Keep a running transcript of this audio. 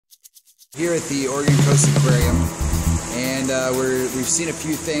Here at the Oregon Coast Aquarium, and we've seen a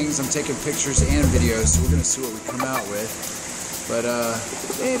few things. I'm taking pictures and videos, so we're going to see what we come out with. But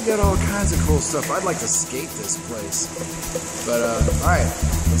they've got all kinds of cool stuff. I'd like to skate this place. But alright,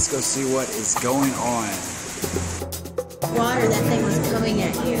 let's go see what is going on. Water, that thing was coming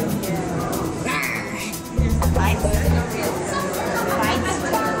at you.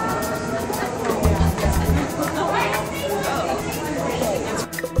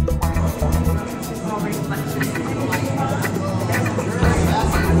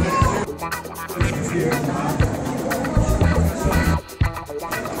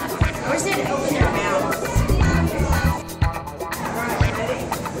 Where's it open their mouth?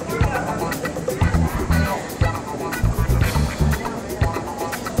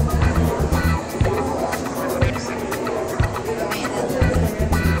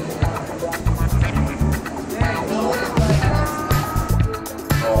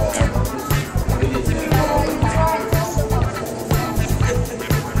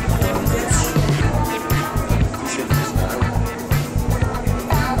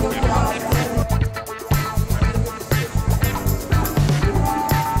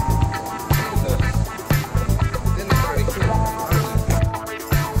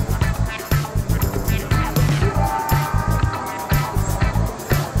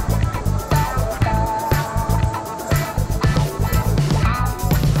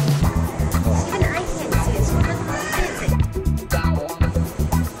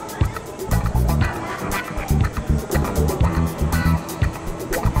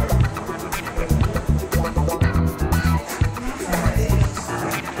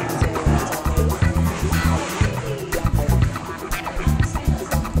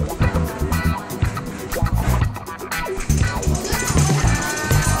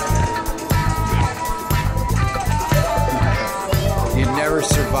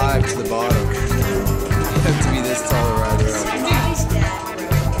 Survive to the bottom. You have to be this tall to ride around.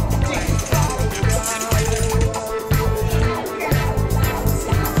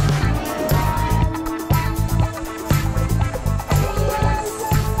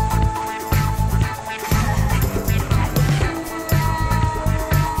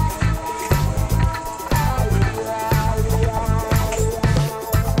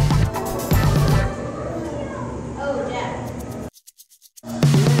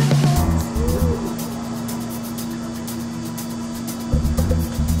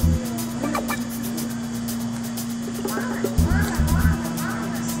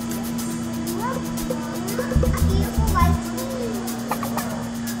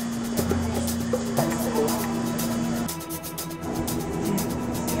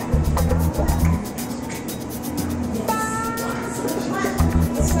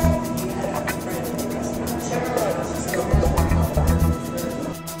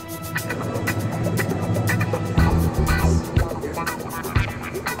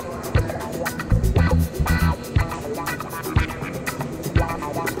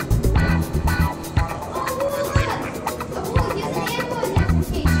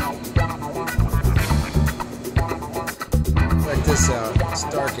 This out. It's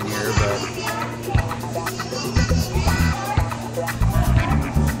dark in here, but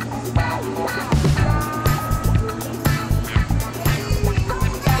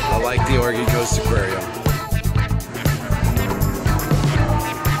I like the Oregon Coast Aquarium.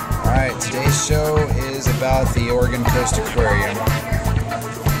 Alright, today's show is about the Oregon Coast Aquarium.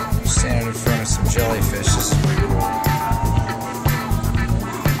 I'm standing in front of some jellyfish. This is pretty cool.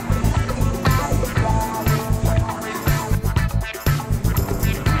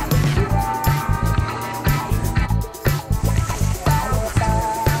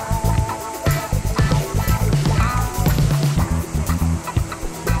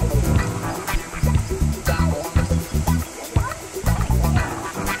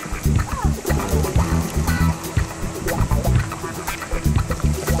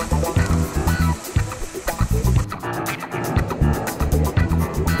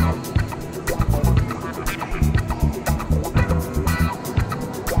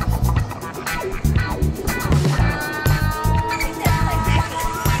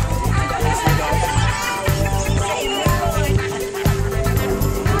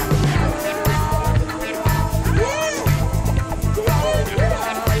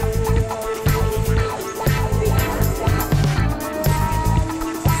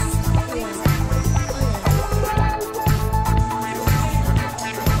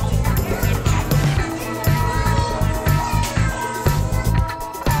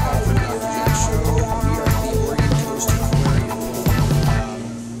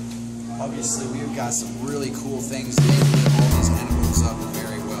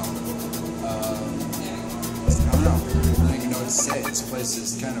 don't know. I don't even know what to say. This place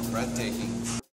is kind of breathtaking.